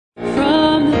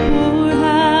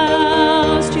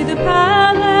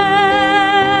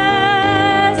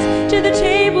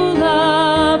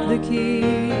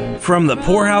From the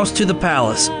poorhouse to the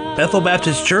palace, Bethel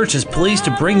Baptist Church is pleased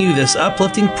to bring you this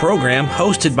uplifting program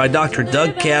hosted by Dr.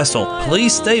 Doug Castle.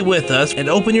 Please stay with us and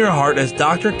open your heart as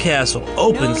Dr. Castle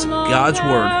opens God's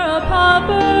Word.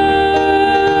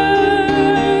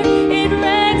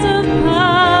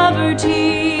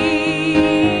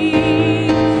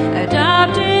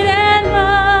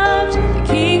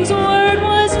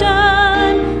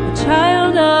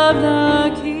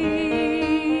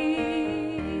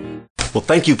 Well,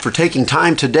 thank you for taking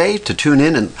time today to tune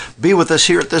in and be with us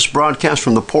here at this broadcast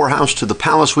from the poorhouse to the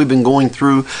palace. We've been going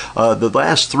through the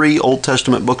last three Old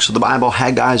Testament books of the Bible,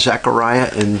 Haggai, Zechariah,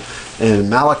 and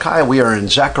Malachi. We are in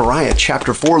Zechariah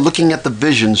chapter 4, looking at the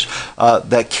visions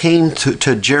that came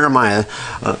to Jeremiah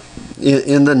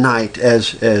in the night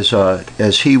as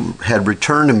he had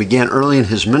returned and began early in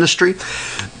his ministry.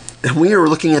 And we are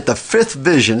looking at the fifth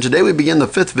vision. Today we begin the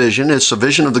fifth vision. It's the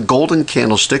vision of the golden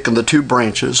candlestick and the two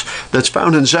branches that's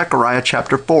found in Zechariah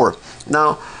chapter 4.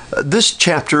 Now, this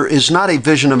chapter is not a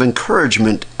vision of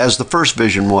encouragement as the first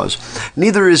vision was.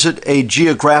 Neither is it a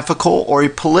geographical or a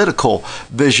political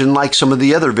vision like some of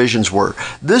the other visions were.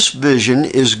 This vision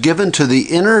is given to the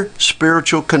inner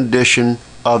spiritual condition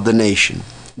of the nation.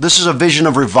 This is a vision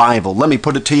of revival. Let me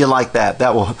put it to you like that.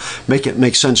 That will make it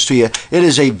make sense to you. It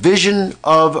is a vision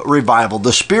of revival.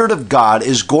 The Spirit of God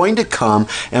is going to come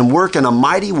and work in a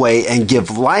mighty way and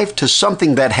give life to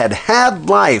something that had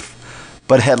life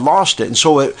but had lost it. And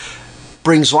so it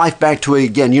brings life back to it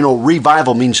again. You know,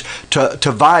 revival means to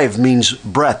vive means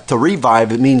breath. To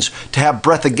revive, it means to have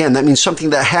breath again. That means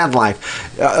something that had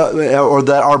life or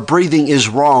that our breathing is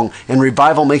wrong. And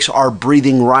revival makes our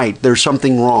breathing right. There's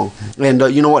something wrong. And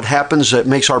you know what happens that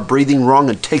makes our breathing wrong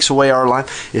and takes away our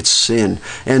life? It's sin.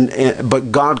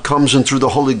 But God comes and through the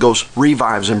Holy Ghost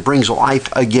revives and brings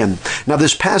life again. Now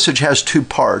this passage has two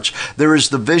parts. There is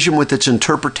the vision with its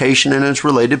interpretation and its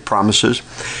related promises.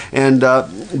 And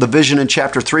the vision in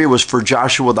chapter 3 was for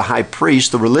Joshua the high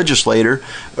priest, the religious leader.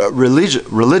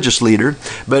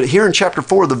 But here in chapter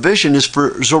 4, the vision is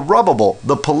for Zerubbabel,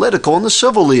 the political and the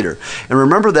civil leader. And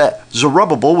remember that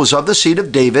Zerubbabel was of the seed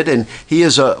of David, and he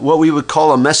is what we would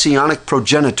call a messianic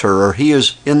progenitor, or he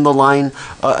is in the line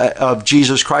of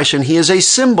Jesus Christ, and he is a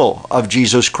symbol of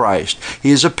Jesus Christ.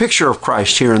 He is a picture of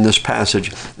Christ here in this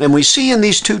passage. And we see in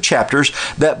these two chapters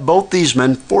that both these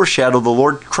men foreshadow the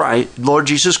Lord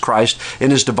Jesus Christ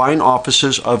in his divine offices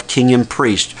of king and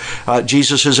priest.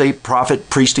 Jesus is a prophet,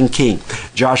 priest, and king.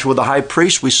 Joshua the high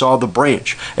priest, we saw the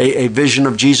branch, a vision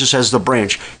of Jesus as the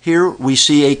branch. Here we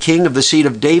see a king of the seed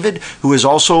of David who is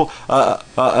also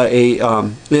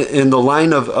in the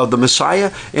line of the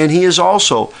Messiah, and he is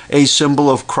also a symbol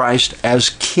of Christ as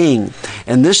king.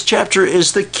 And this chapter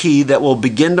is the key that will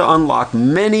begin to unlock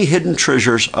many hidden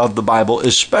treasures of the Bible,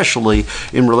 especially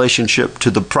in relationship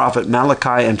to the prophet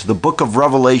Malachi and to the book of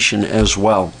Revelation as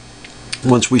well.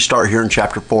 Once we start here in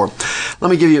chapter 4. Let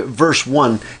me give you verse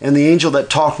 1. And the angel that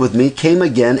talked with me came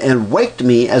again and waked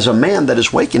me as a man that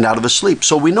is wakened out of his sleep.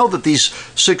 So we know that these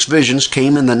 6 visions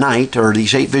came in the night, or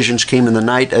these 8 visions came in the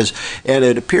night, and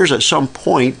it appears at some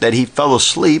point that he fell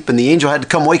asleep and the angel had to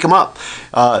come wake him up.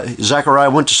 Zechariah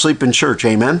went to sleep in church,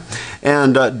 amen?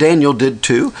 And Daniel did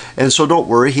too. And so don't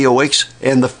worry, he awakes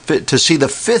to see the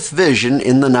 5th vision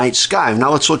in the night sky. Now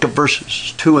let's look at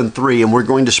verses 2 and 3, and we're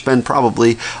going to spend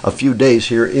probably a few days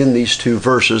here in these two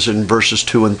verses, in verses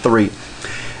 2 and 3.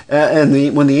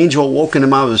 When the angel awoke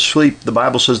him out of his sleep, the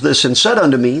Bible says this, and said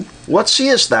unto me, What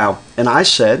seest thou? And I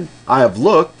said, I have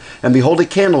looked, and behold a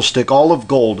candlestick all of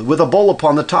gold, with a bowl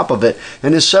upon the top of it,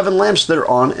 and his 7 lamps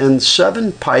thereon, and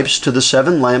 7 pipes to the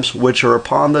 7 lamps which are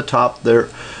upon the top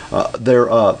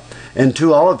thereof, and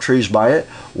 2 olive trees by it,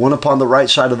 one upon the right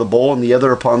side of the bowl, and the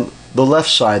other upon the left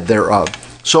side thereof.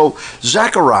 So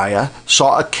Zechariah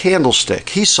saw a candlestick.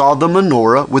 He saw the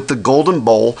menorah with the golden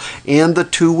bowl and the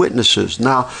 2 witnesses.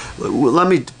 Now, let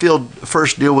me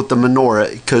first deal with the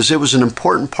menorah, because it was an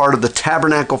important part of the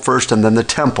tabernacle first and then the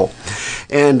temple.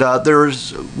 And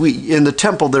in the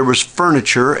temple there was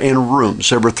furniture and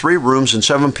rooms. There were 3 rooms and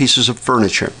 7 pieces of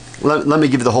furniture. Let me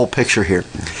give you the whole picture here.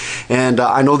 And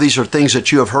I know these are things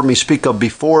that you have heard me speak of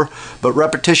before, but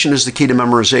repetition is the key to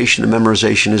memorization, and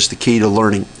memorization is the key to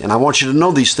learning. And I want you to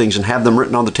know these things and have them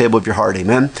written on the table of your heart,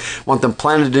 amen? I want them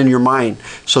planted in your mind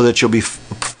so that you'll be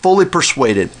fully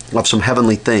persuaded of some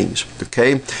heavenly things,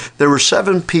 okay? There were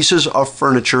 7 pieces of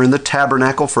furniture in the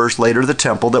tabernacle first, later the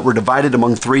temple, that were divided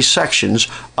among 3 sections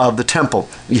of the temple.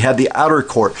 You had the outer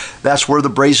court. That's where the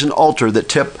brazen altar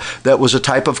that was a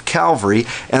type of Calvary,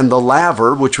 and the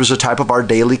laver, which was a type of our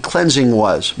daily cleansing,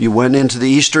 was. You went into the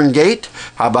eastern gate.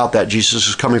 How about that? Jesus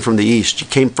is coming from the east. You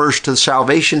came first to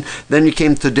salvation, then you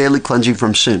came to daily cleansing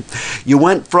from sin. You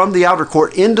went from the outer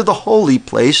court into the holy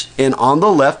place, and on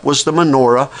the left was the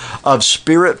menorah of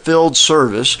spirit-filled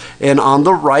service, and on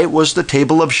the right was the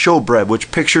table of showbread,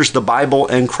 which pictures the Bible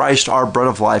and Christ, our bread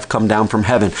of life, come down from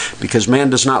heaven, because man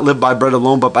does not live by bread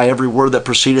alone, but by every word that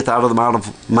proceedeth out of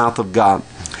the mouth of God.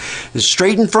 And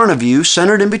straight in front of you,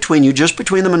 centered in between you, just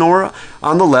between the menorah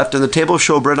on the left and the table of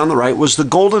showbread on the right, was the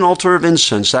golden altar of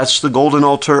incense. That's the golden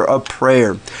altar of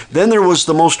prayer. Then there was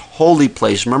the most holy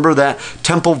place. Remember that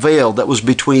temple veil that was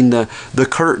between the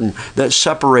curtain that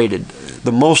separated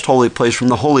the most holy place from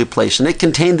the holy place. And it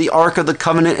contained the Ark of the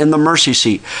Covenant and the mercy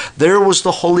seat. There was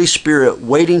the Holy Spirit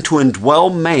waiting to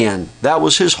indwell man. That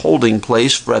was his holding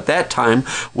place for at that time,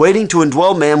 waiting to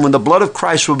indwell man when the blood of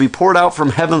Christ would be poured out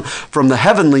from heaven, from the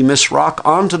heavenly mist rock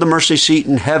onto the mercy seat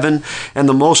in heaven. And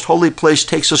the most holy place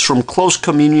takes us from close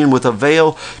communion with a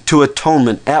veil to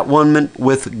atonement, at one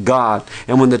with God.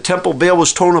 And when the temple veil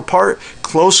was torn apart,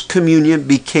 close communion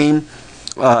became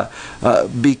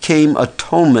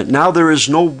atonement. Now there is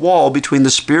no wall between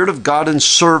the Spirit of God and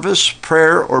service,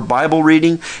 prayer, or Bible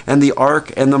reading, and the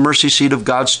ark and the mercy seat of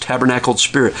God's tabernacled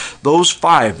Spirit. Those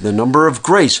five, the number of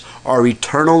grace, are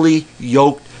eternally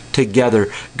yoked together.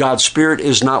 God's Spirit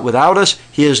is not without us.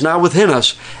 He is now within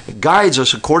us. It guides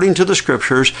us according to the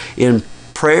Scriptures in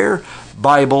prayer,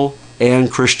 Bible, and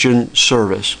Christian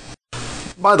service.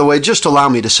 By the way, just allow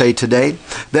me to say today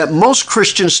that most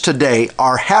Christians today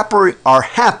are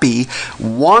happy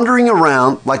wandering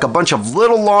around like a bunch of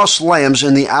little lost lambs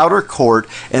in the outer court,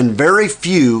 and very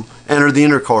few enter the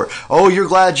inner court. Oh, you're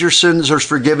glad your sins are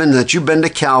forgiven, that you've been to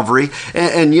Calvary.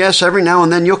 And yes, every now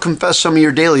and then you'll confess some of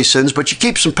your daily sins, but you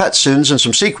keep some pet sins and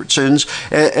some secret sins,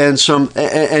 and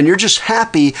you're just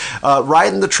happy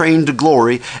riding the train to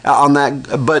glory on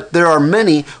that. But there are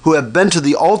many who have been to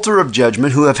the altar of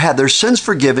judgment, who have had their sins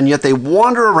forgiven, yet they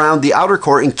wander around the outer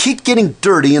court and keep getting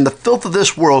dirty in the filth of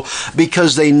this world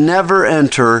because they never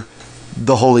enter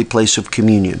the holy place of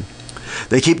communion.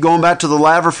 They keep going back to the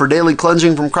laver for daily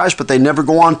cleansing from Christ, but they never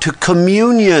go on to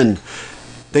communion.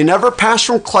 They never pass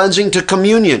from cleansing to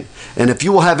communion. And if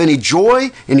you will have any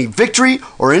joy, any victory,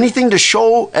 or anything to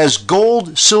show as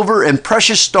gold, silver, and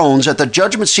precious stones at the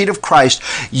judgment seat of Christ,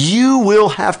 you will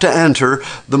have to enter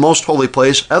the most holy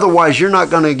place. Otherwise, you're not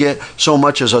going to get so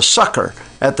much as a sucker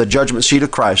at the judgment seat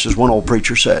of Christ, as one old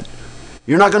preacher said.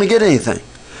 You're not going to get anything.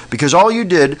 Because all you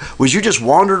did was you just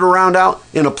wandered around out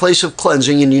in a place of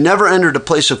cleansing, and you never entered a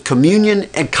place of communion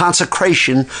and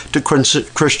consecration to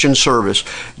Christian service.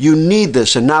 You need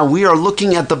this. And now we are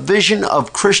looking at the vision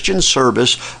of Christian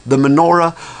service, the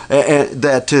menorah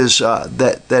that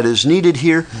is needed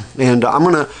here. And I'm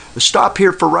going to stop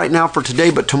here for right now for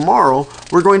today. But tomorrow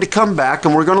we're going to come back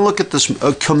and we're going to look at this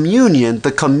communion,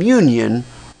 the communion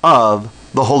of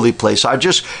the holy place. I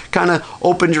just kind of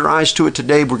opened your eyes to it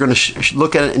today. We're going to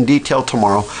look at it in detail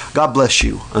tomorrow. God bless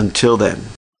you. Until then.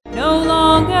 No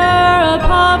longer a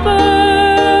pauper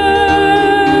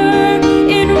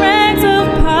in rags of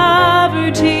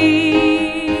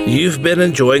poverty. You've been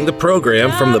enjoying the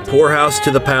program From the Poorhouse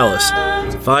to the Palace.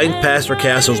 Find Pastor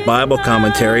Castle's Bible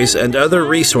commentaries and other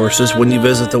resources when you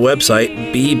visit the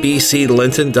website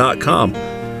bbclinton.com.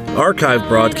 Archive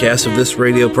broadcasts of this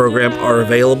radio program are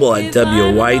available at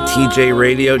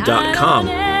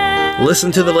WYTJradio.com. Listen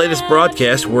to the latest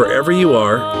broadcast wherever you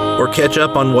are, or catch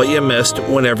up on what you missed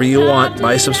whenever you want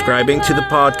by subscribing to the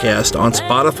podcast on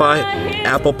Spotify,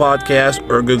 Apple Podcast,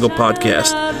 or Google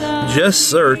Podcast. Just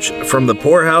search From the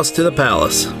Poorhouse to the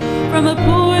Palace. From the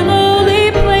poor